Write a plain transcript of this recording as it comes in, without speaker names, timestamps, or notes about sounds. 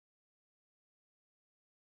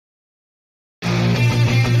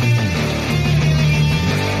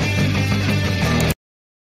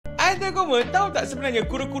Koma, tahu tak sebenarnya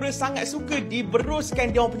kura-kura sangat suka diberuskan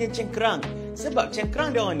dia orang punya cengkerang. Sebab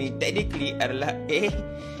cengkerang dia orang ni technically adalah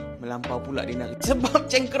melampau pula dia nak. Sebab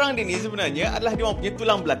cengkerang dia ni sebenarnya adalah dia orang punya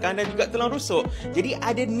tulang belakang dan juga tulang rusuk. Jadi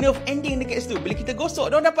ada nerve ending dekat situ. Bila kita gosok,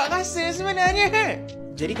 dia orang dapat rasa sebenarnya.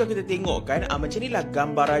 Jadi kalau kita tengok kan, macam ni lah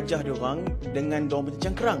gambar rajah dia orang dengan dia orang punya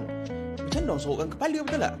cengkerang. Macam dia orang sorokkan kepala,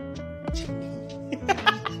 betul tak?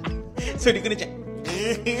 So dia kena cek.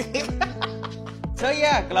 So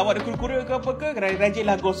yeah, kalau awak ada kura-kura ke apa ke,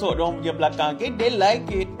 rajinlah gosok dia orang punya belakang, okay? They like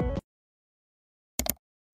it.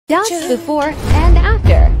 Dots before and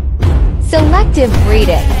after. Selective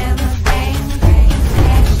reading.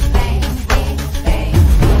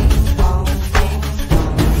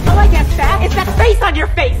 All I get fat is that face on your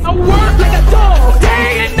face. I work like a dog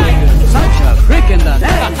day and night. Such a prick in the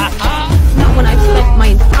head. Not when I've spent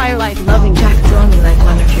my entire life loving Jack throwing me like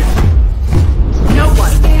one of you. No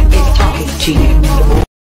one is talking to you.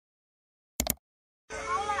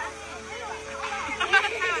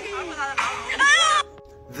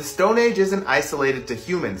 The Stone Age isn't isolated to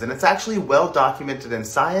humans, and it's actually well documented in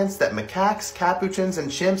science that macaques, capuchins, and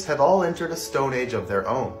chimps have all entered a Stone Age of their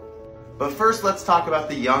own. But first, let's talk about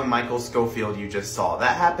the young Michael Scofield you just saw.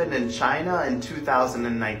 That happened in China in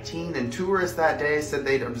 2019, and tourists that day said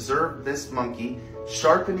they'd observed this monkey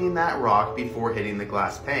sharpening that rock before hitting the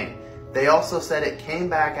glass pane. They also said it came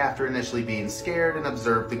back after initially being scared and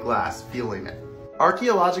observed the glass, feeling it.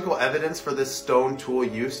 Archaeological evidence for this stone tool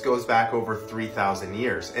use goes back over 3,000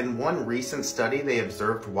 years. In one recent study, they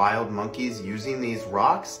observed wild monkeys using these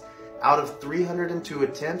rocks. Out of 302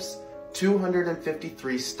 attempts,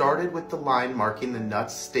 253 started with the line marking the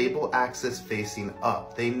nut's stable axis facing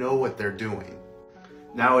up. They know what they're doing.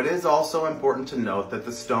 Now, it is also important to note that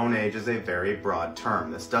the Stone Age is a very broad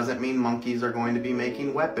term. This doesn't mean monkeys are going to be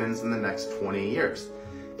making weapons in the next 20 years.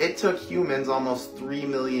 It took humans almost 3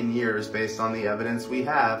 million years, based on the evidence we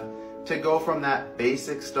have, to go from that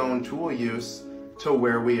basic stone tool use to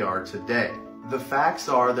where we are today. The facts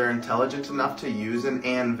are they're intelligent enough to use an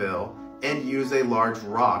anvil and use a large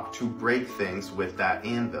rock to break things with that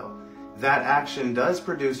anvil. That action does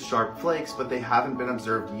produce sharp flakes, but they haven't been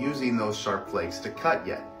observed using those sharp flakes to cut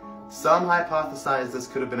yet. Some hypothesize this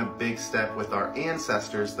could have been a big step with our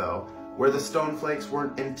ancestors, though, where the stone flakes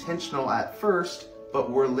weren't intentional at first, but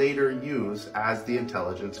were later used as the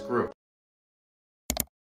intelligence grew.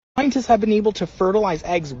 Scientists have been able to fertilize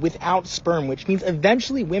eggs without sperm, which means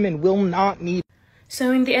eventually women will not need.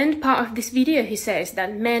 So in the end part of this video he says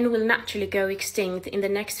that men will naturally go extinct in the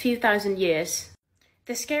next few thousand years.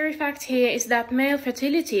 The scary fact here is that male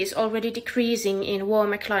fertility is already decreasing in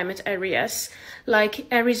warmer climate areas, like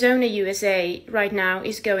Arizona, USA right now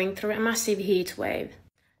is going through a massive heat wave.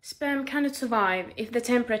 Sperm cannot survive if the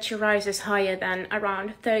temperature rises higher than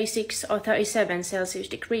around 36 or 37 Celsius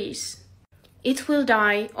degrees. It will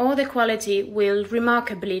die or the quality will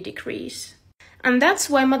remarkably decrease. And that's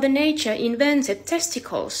why Mother Nature invented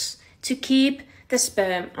testicles, to keep the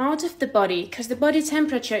sperm out of the body, because the body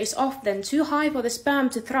temperature is often too high for the sperm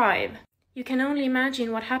to thrive. You can only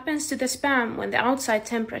imagine what happens to the sperm when the outside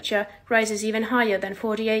temperature rises even higher than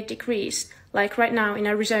 48 degrees, like right now in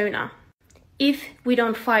Arizona. If we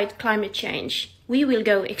don't fight climate change, we will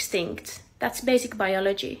go extinct. That's basic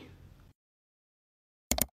biology.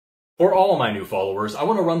 For all of my new followers, I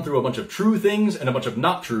want to run through a bunch of true things and a bunch of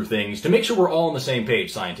not true things to make sure we're all on the same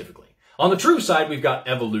page scientifically. On the true side, we've got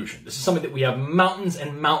evolution. This is something that we have mountains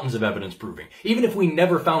and mountains of evidence proving. Even if we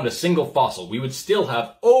never found a single fossil, we would still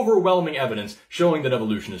have overwhelming evidence showing that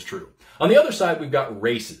evolution is true. On the other side, we've got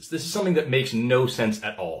races. This is something that makes no sense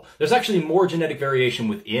at all. There's actually more genetic variation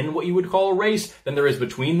within what you would call a race than there is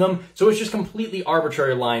between them, so it's just completely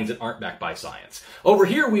arbitrary lines that aren't backed by science. Over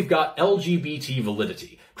here, we've got LGBT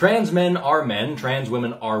validity. Trans men are men, trans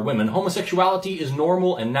women are women. Homosexuality is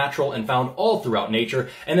normal and natural and found all throughout nature.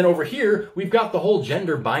 And then over here, we've got the whole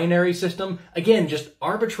gender binary system. Again, just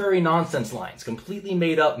arbitrary nonsense lines, completely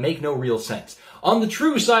made up, make no real sense. On the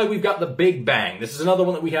true side, we've got the Big Bang. This is another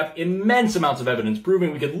one that we have immense amounts of evidence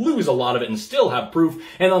proving. We could lose a lot of it and still have proof.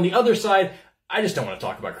 And on the other side, I just don't want to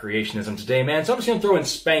talk about creationism today, man, so I'm just going to throw in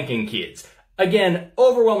spanking kids. Again,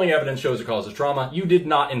 overwhelming evidence shows it causes trauma. You did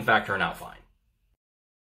not, in fact, turn out fine.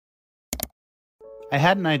 I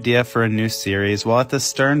had an idea for a new series while at the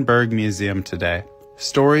Sternberg Museum today.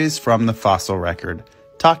 Stories from the fossil record,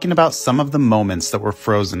 talking about some of the moments that were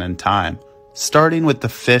frozen in time, starting with the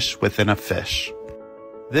fish within a fish.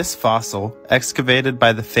 This fossil, excavated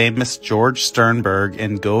by the famous George Sternberg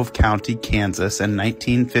in Gove County, Kansas in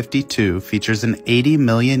 1952, features an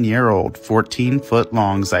 80-million-year-old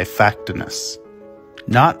 14-foot-long Xiphactinus.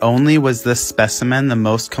 Not only was this specimen the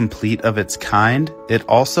most complete of its kind, it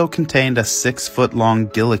also contained a 6-foot-long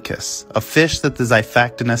Gillicus, a fish that the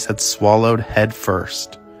Xiphactinus had swallowed head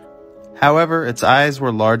first. However, its eyes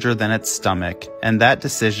were larger than its stomach, and that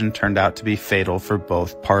decision turned out to be fatal for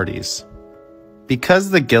both parties. Because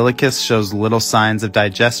the Gillicus shows little signs of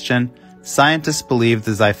digestion, scientists believe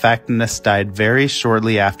the Xiphactinus died very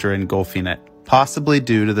shortly after engulfing it, possibly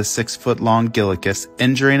due to the 6-foot-long Gillicus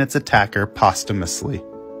injuring its attacker posthumously.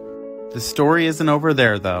 The story isn't over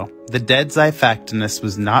there, though. The dead Xiphactinus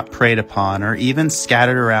was not preyed upon or even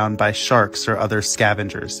scattered around by sharks or other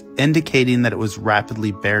scavengers, indicating that it was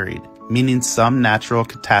rapidly buried, meaning some natural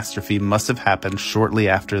catastrophe must have happened shortly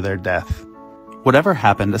after their death. Whatever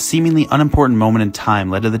happened, a seemingly unimportant moment in time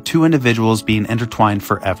led to the two individuals being intertwined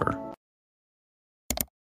forever.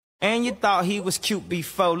 And you thought he was cute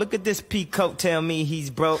before. Look at this peacoat, tell me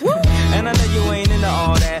he's broke. And I know you ain't into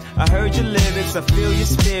all that. I heard your lyrics, I feel your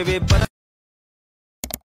spirit, but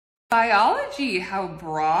biology, how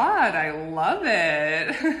broad. I love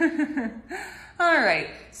it. All right,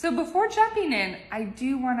 so before jumping in, I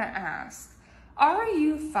do want to ask, are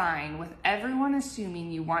you fine with everyone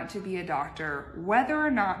assuming you want to be a doctor, whether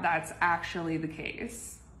or not that's actually the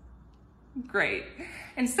case? Great.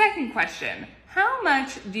 And second question, how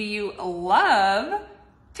much do you love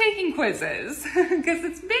taking quizzes? Because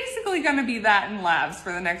it's basically going to be that in labs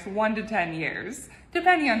for the next 1 to 10 years,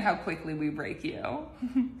 depending on how quickly we break you.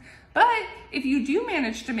 But if you do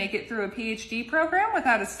manage to make it through a PhD program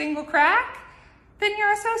without a single crack, then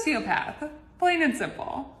you're a sociopath, plain and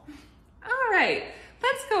simple. All right,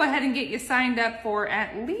 let's go ahead and get you signed up for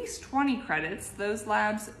at least 20 credits. Those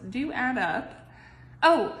labs do add up.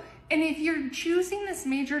 Oh, and if you're choosing this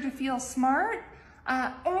major to feel smart,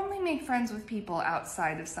 only make friends with people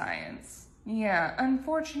outside of science. Yeah,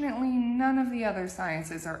 unfortunately, none of the other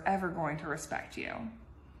sciences are ever going to respect you.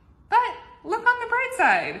 But look on the bright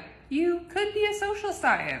side. You could be a social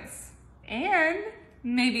science. And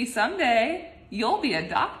maybe someday you'll be a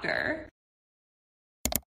doctor.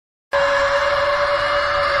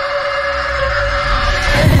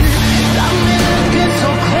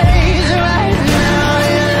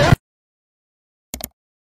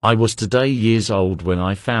 I was today years old when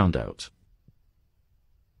I found out.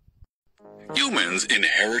 Humans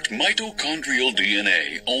inherit mitochondrial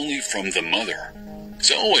DNA only from the mother.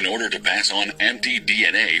 So, in order to pass on empty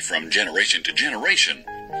DNA from generation to generation,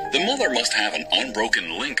 the mother must have an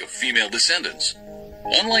unbroken link of female descendants.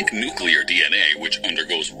 Unlike nuclear DNA, which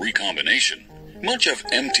undergoes recombination, much of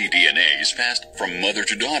empty DNA is passed from mother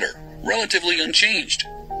to daughter, relatively unchanged.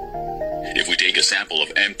 If we take a sample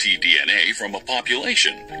of empty DNA from a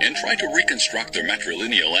population and try to reconstruct their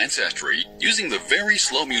matrilineal ancestry using the very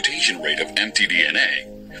slow mutation rate of empty DNA,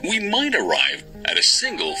 we might arrive at a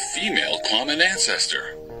single female common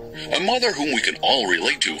ancestor, a mother whom we can all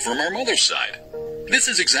relate to from our mother's side. This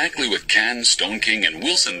is exactly what Kahn, Stoneking, and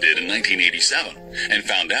Wilson did in 1987, and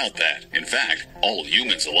found out that, in fact, all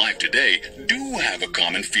humans alive today do have a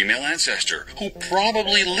common female ancestor who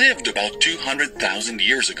probably lived about 200,000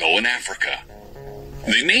 years ago in Africa.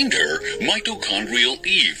 They named her Mitochondrial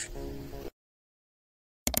Eve,